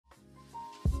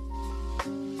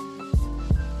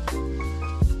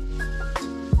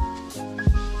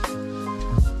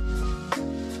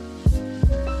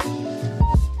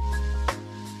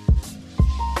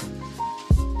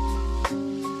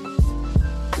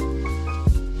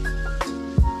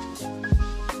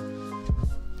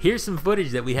Here's some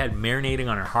footage that we had marinating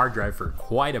on our hard drive for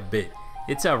quite a bit.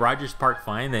 It's a Rogers Park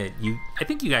find that I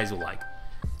think you guys will like.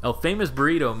 El Famous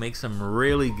Burrito makes some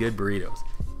really good burritos,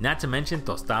 not to mention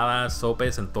tostadas,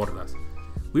 sopes, and tortas.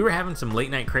 We were having some late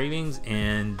night cravings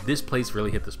and this place really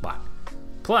hit the spot.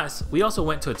 Plus, we also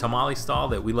went to a tamale stall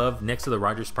that we love next to the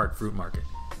Rogers Park Fruit Market.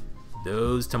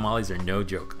 Those tamales are no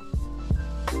joke.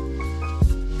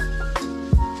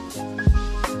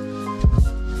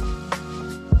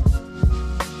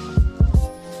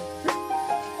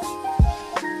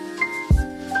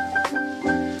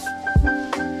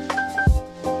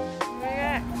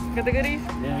 Got the goodies?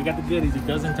 Yeah, I got the goodies. A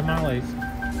dozen tamales.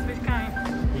 Which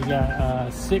kind? We got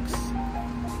 6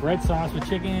 red sauce with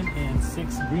chicken and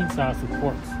 6 green sauce with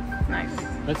pork. Nice.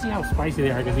 Let's see how spicy they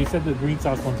are, because he said the green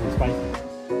sauce ones were spicy.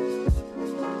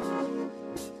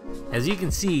 As you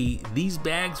can see, these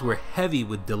bags were heavy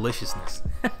with deliciousness.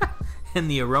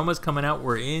 And the aromas coming out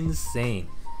were insane.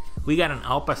 We got an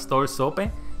al pastor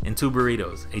sope and 2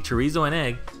 burritos, a chorizo and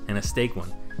egg, and a steak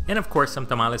one. And of course some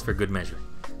tamales for good measure.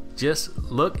 Just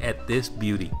look at this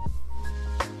beauty.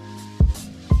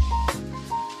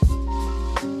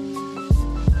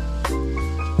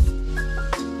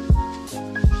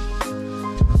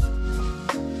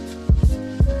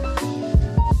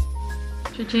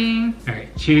 Cha-ching. All right,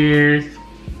 cheers.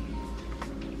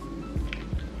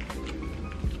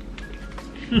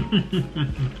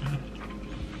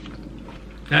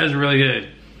 That is really good.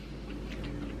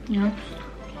 Yeah.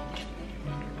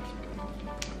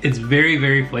 It's very,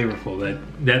 very flavorful.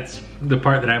 That's the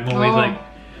part that I'm always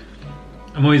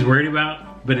I'm always worried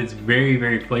about, but it's very,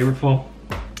 very flavorful.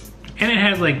 And it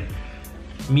has like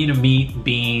meat,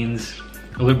 beans,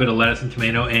 a little bit of lettuce and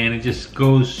tomato, and it just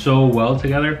goes so well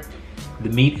together. The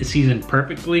meat is seasoned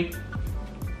perfectly,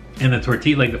 and the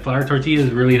tortilla, like the flour tortilla, is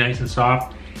really nice and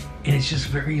soft, and it's just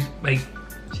very like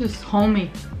just homey.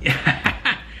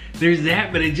 There's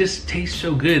that, but it just tastes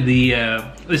so good.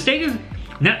 The steak is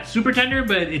not super tender,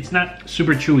 but it's not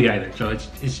super chewy either, so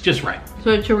it's just right.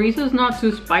 So the chorizo is not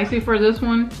too spicy for this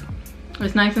one.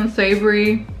 It's nice and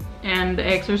savory, and the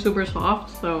eggs are super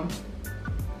soft, so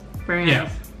very nice.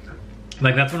 Yeah,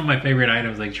 like that's one of my favorite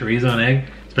items, like chorizo and egg,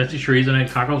 especially chorizo and egg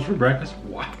tacos for breakfast.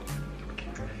 Wow.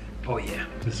 Oh yeah,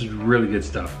 this is really good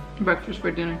stuff. Breakfast for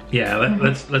dinner. Yeah,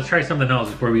 let's try something else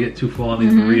before we get too full on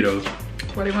these burritos.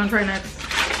 What do you want to try next?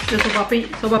 The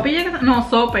sopapilla? No,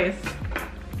 sopes.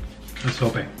 The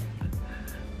sope.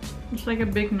 It's like a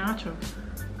big nacho.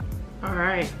 All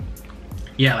right.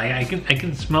 Yeah, like I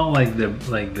can smell like the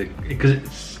because it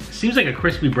seems like a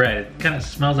crispy bread. It kind of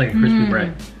smells like a crispy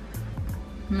bread.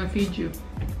 I'm gonna feed you.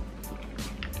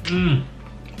 Mmm.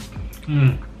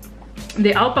 Mmm.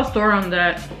 The al pastor on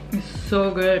that is so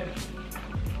good.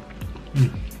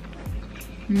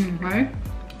 Right?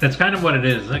 That's kind of what it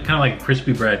is. It's like kind of like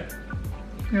crispy bread.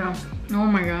 Yeah. Oh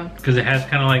my god. Because it has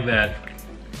kind of like that.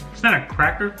 It's not a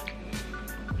cracker,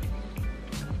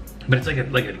 but it's like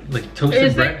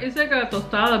toasted bread. It's like a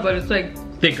tostada, but it's like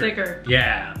thicker.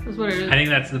 Yeah. That's what it is. I think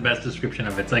that's the best description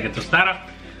of it. It's like a tostada,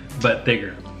 but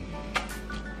thicker.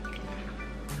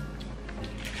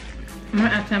 I'm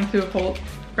gonna attempt to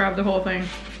grab the whole thing.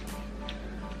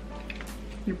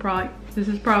 This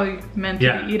is probably meant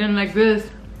to be eaten like this.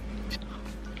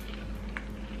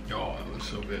 Oh, that looks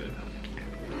so good.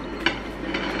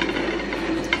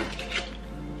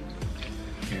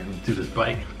 Here, let's do this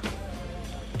bite.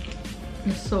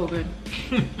 It's so good.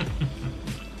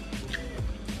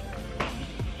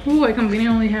 Ooh, I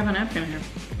conveniently have a napkin here.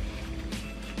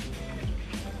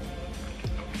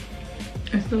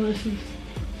 It's delicious.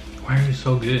 Why are you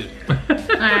so good?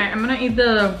 Alright, I'm gonna eat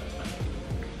the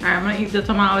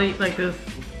tamale like this.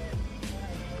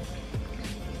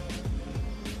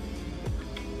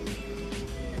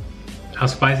 How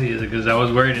spicy is it? Because I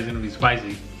was worried it's gonna be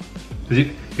spicy.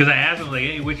 Because I asked him like,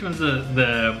 hey, which one's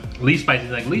the least spicy?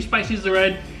 He's like, least spicy is the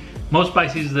red, most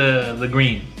spicy is the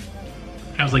green.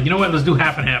 I was like, you know what? Let's do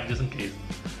half and half just in case.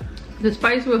 The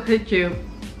spice will hit you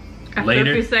after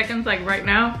later. A few seconds, like right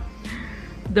now.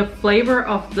 The flavor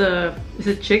of is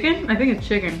it chicken? I think it's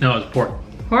chicken. No, it's pork.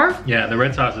 Pork? Yeah, the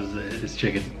red sauce is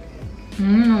chicken.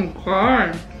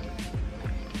 God.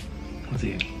 Let's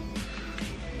see.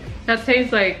 That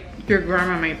tastes like your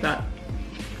grandma made that.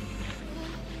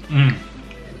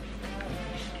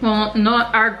 Well,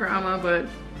 not our grandma, but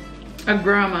a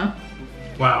grandma.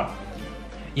 Wow.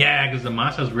 Yeah, because the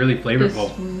masa is really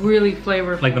flavorful. It's really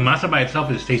flavorful. Like the masa by itself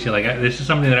is tasty. Like this is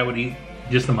something that I would eat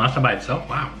just the masa by itself.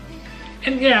 Wow.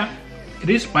 And yeah, it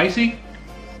is spicy.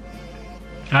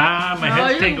 Ah, my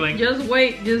head's tingling. Just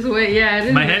wait. Yeah, it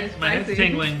is. My head's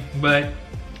tingling, but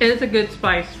It is a good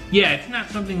spice. Yeah, it's not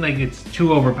something like it's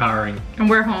too overpowering. And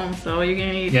we're home, so you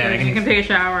can eat. Yeah, you can take a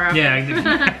shower after.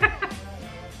 Yeah.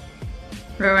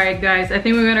 Alright guys, I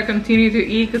think we're gonna continue to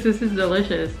eat because this is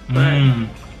delicious. But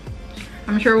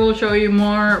I'm sure we'll show you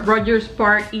more Rogers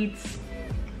Park eats.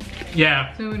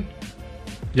 Yeah. Soon.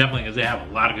 Definitely, because they have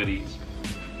a lot of good eats.